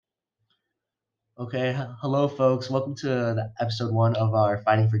Okay, hello, folks. Welcome to the episode one of our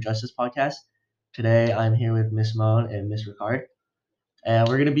Fighting for Justice podcast. Today, I'm here with Miss Moan and Miss Ricard, and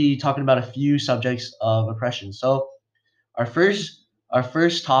we're going to be talking about a few subjects of oppression. So, our first our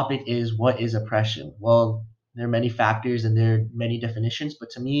first topic is what is oppression? Well, there are many factors and there are many definitions, but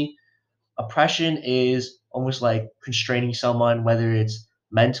to me, oppression is almost like constraining someone, whether it's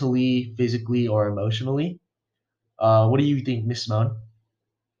mentally, physically, or emotionally. What do you think, Miss Moan?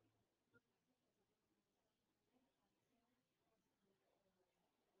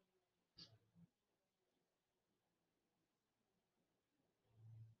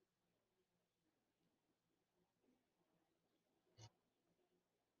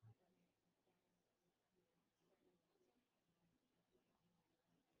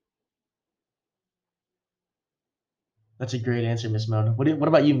 That's a great answer, Miss Moan. What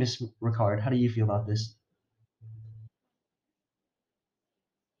about you, Miss Ricard? How do you feel about this?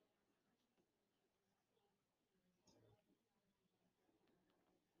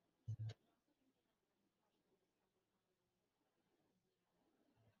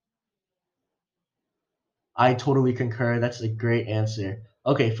 I totally concur. That's a great answer.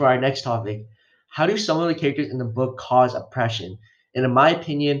 Okay, for our next topic, how do some of the characters in the book cause oppression? And in my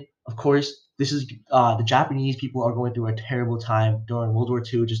opinion, of course, this is the Japanese people are going through a terrible time during World War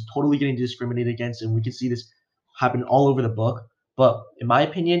II, just totally getting discriminated against, and we can see this happen all over the book. But in my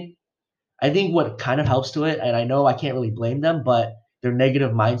opinion, I think what kind of helps to it, and I know I can't really blame them, but their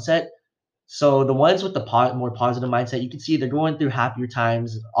negative mindset. So the ones with the more positive mindset, you can see they're going through happier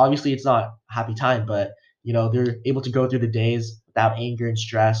times. Obviously, it's not a happy time, but they're able to go through the days without anger and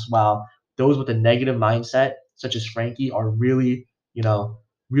stress. While those with a negative mindset, such as Frankie, are really,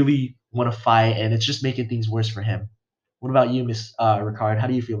 really want to fight, and it's just making things worse for him. What about you, Miss Ricard? How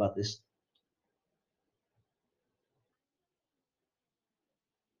do you feel about this?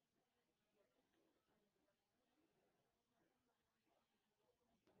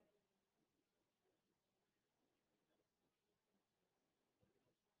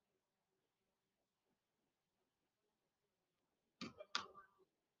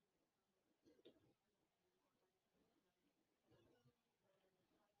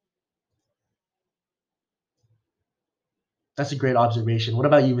 That's a great observation. What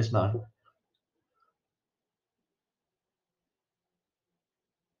about you, Miss Mount?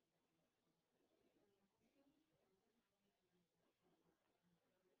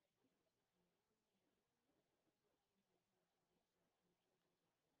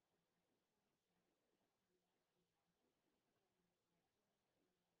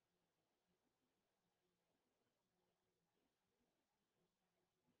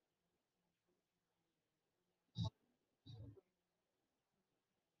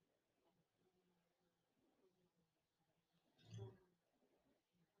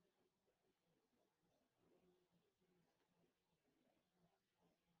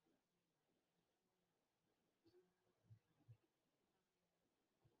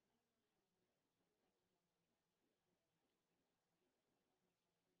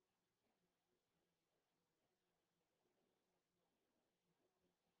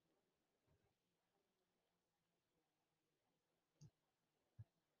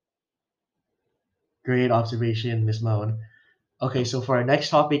 Great observation, Miss Moan. Okay, so for our next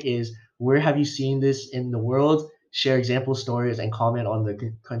topic is where have you seen this in the world? Share example stories and comment on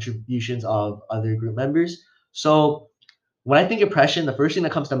the contributions of other group members. So when I think oppression, the first thing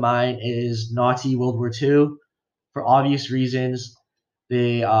that comes to mind is Nazi World War II. For obvious reasons,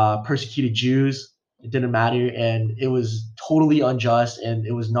 they persecuted Jews. It didn't matter, and it was totally unjust, and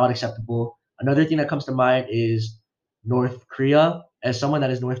it was not acceptable. Another thing that comes to mind is North Korea. As someone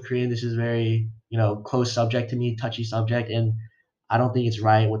that is North Korean, this is very close subject to me, touchy subject, and I don't think it's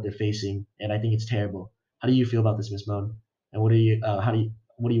right what they're facing, and I think it's terrible. How do you feel about this, Miss Moan? And what do you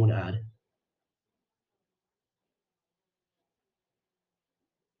want to add?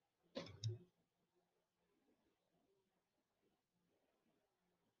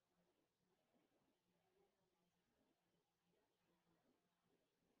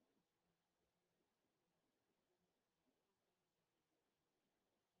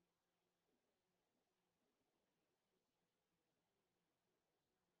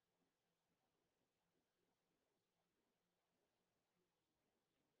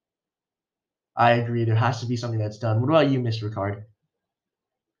 I agree. There has to be something that's done. What about you, Mr. Ricard?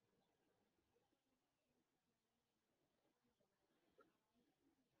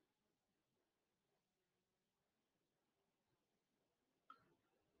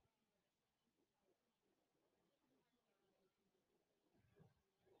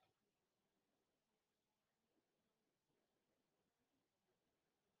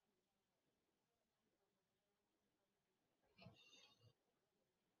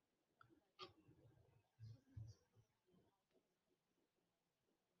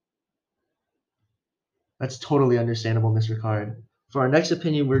 That's totally understandable, Mr. Card. For our next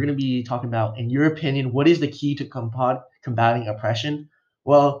opinion, we're going to be talking about, in your opinion, what is the key to combating oppression?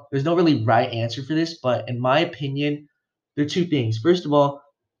 Well, there's no really right answer for this, but in my opinion, there are two things. First of all,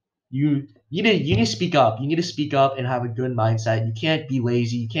 you need to speak up. You need to speak up and have a good mindset. You can't be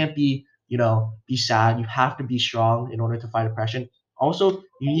lazy. You can't be sad. You have to be strong in order to fight oppression. Also,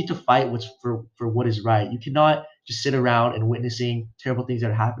 you need to fight what's for what is right. You cannot just sit around and witnessing terrible things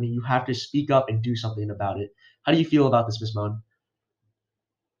that are happening. You have to speak up and do something about it. How do you feel about this, Miss Moan?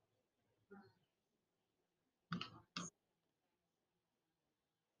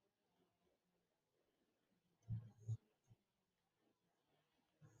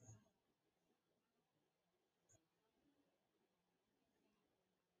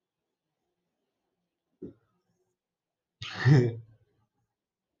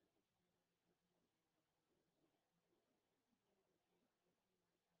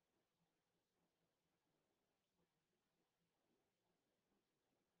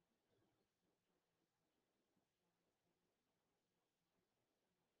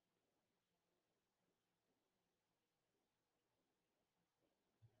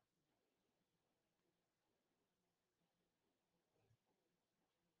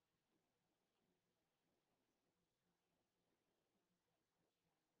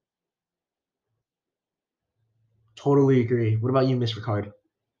 Totally agree. What about you, Miss Ricard?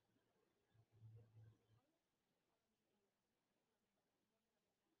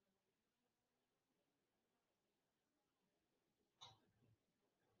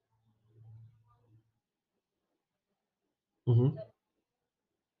 Hmm.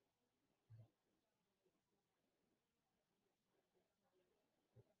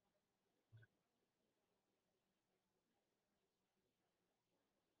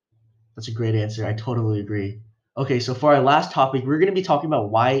 That's a great answer. I totally agree. Okay, so for our last topic, we're going to be talking about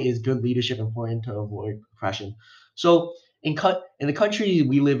why is good leadership important to avoid oppression. So in the country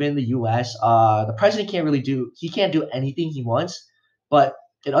we live in, the U.S., the president can't do anything he wants. But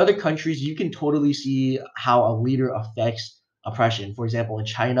in other countries, you can totally see how a leader affects oppression. For example, in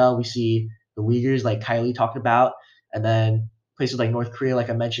China, we see the Uyghurs, like Kylie talked about, and then places like North Korea, like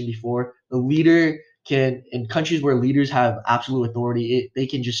I mentioned before. The leader can in countries where leaders have absolute authority, they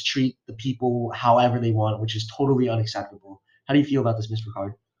can just treat the people however they want, which is totally unacceptable. How do you feel about this, Mr.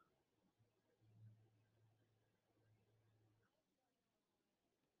 Card?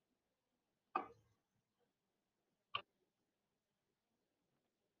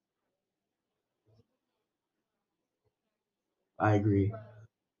 I agree.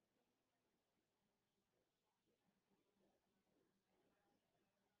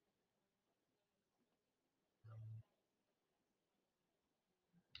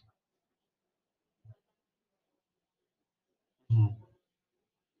 Hmm.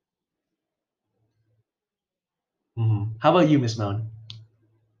 Hmm. How about you, Miss Moan?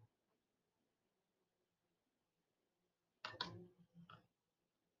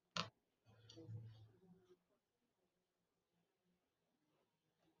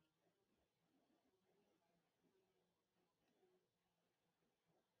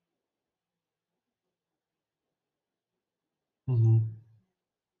 Hmm.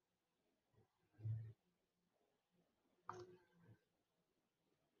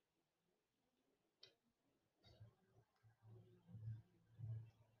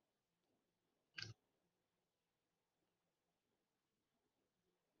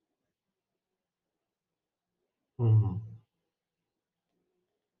 Hmm.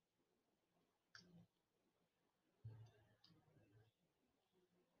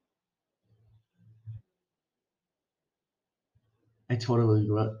 I totally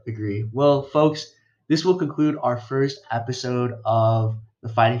agree. Well, folks, this will conclude our first episode of the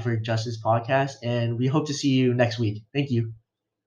Fighting for Justice podcast, and we hope to see you next week. Thank you.